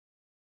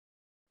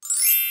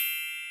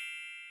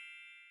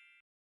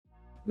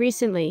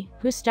Recently,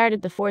 who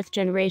started the fourth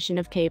generation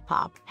of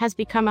K-pop has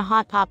become a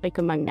hot topic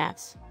among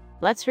nets.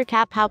 Let's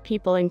recap how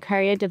people in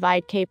Korea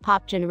divide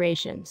K-pop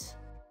generations.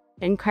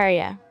 In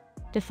Korea,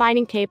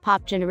 defining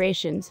K-pop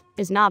generations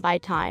is not by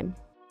time,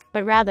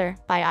 but rather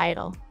by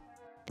idol.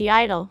 The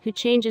idol who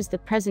changes the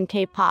present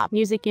K-pop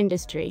music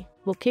industry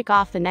will kick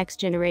off the next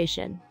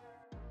generation.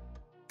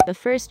 The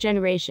first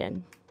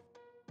generation.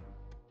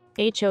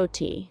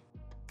 h.o.t.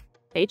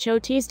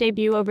 h.o.t's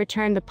debut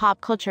overturned the pop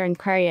culture in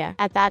Korea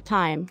at that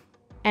time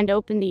and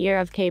opened the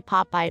era of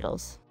K-pop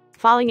idols.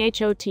 Following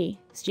h.o.t,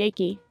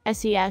 SSERAFIM,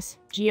 SES,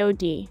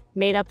 h.o.t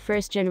made up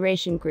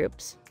first-generation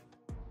groups.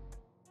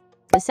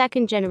 The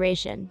second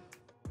generation.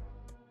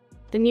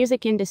 The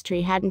music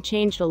industry hadn't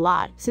changed a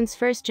lot since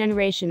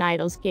first-generation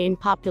idols gained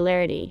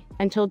popularity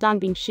until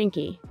Dongbin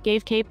Shinki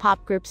gave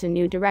K-pop groups a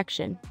new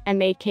direction and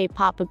made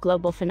K-pop a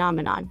global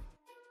phenomenon.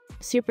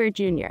 Super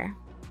Junior,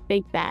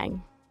 Big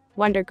Bang,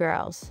 Wonder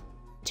Girls,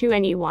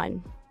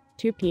 2NE1,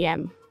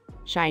 2PM,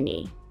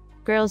 SHINee,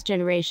 Girls'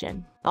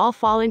 Generation all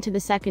fall into the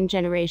second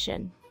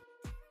generation.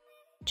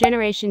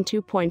 Generation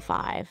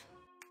 2.5.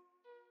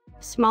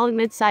 Small and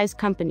mid-sized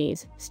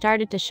companies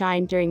started to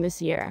shine during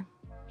this year.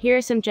 Here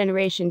are some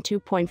Generation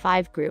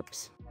 2.5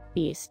 groups: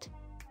 Beast,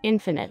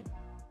 Infinite,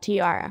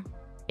 Tiara,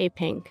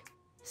 A-Pink,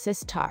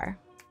 Sistar,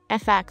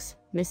 FX,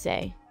 Miss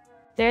A.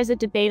 There's a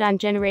debate on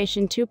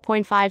Generation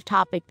 2.5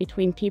 topic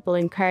between people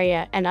in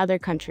Korea and other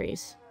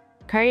countries.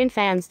 Korean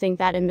fans think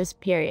that in this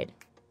period,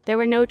 there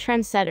were no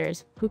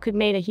trendsetters who could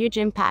make a huge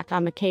impact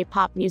on the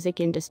K-pop music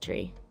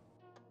industry.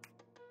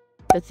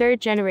 The third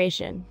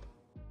generation.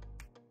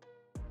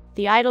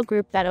 The idol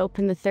group that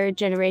opened the third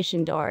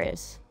generation door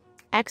is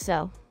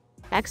EXO.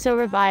 EXO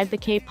revived the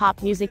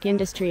K-pop music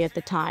industry at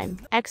the time.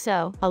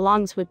 EXO,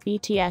 along with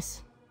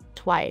BTS,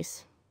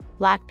 Twice,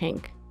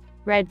 Blackpink,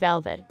 Red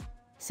Velvet,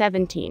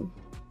 17,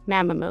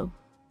 Mamamoo,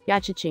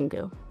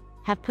 Yachichingu,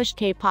 have pushed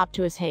K-pop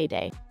to its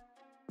heyday.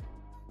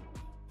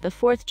 The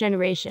fourth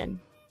generation.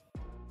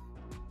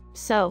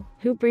 So,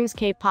 who brings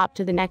K-pop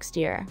to the next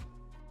era?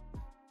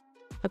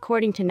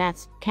 According to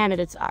Nets,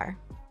 candidates are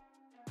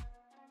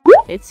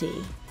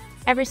ITZY.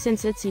 Ever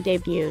since ITZY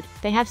debuted,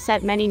 they have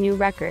set many new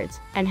records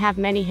and have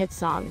many hit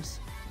songs.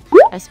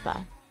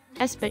 AESPA.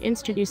 AESPA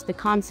introduced the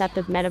concept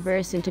of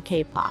metaverse into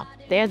K-pop.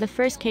 They are the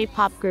first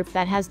K-pop group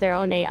that has their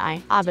own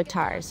AI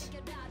avatars.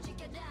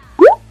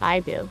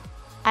 IVE.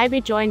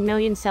 IVE joined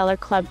Million Seller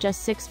Club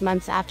just 6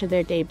 months after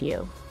their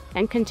debut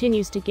and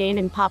continues to gain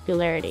in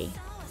popularity.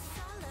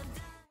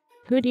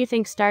 Who do you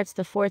think starts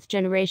the fourth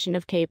generation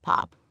of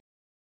K-pop?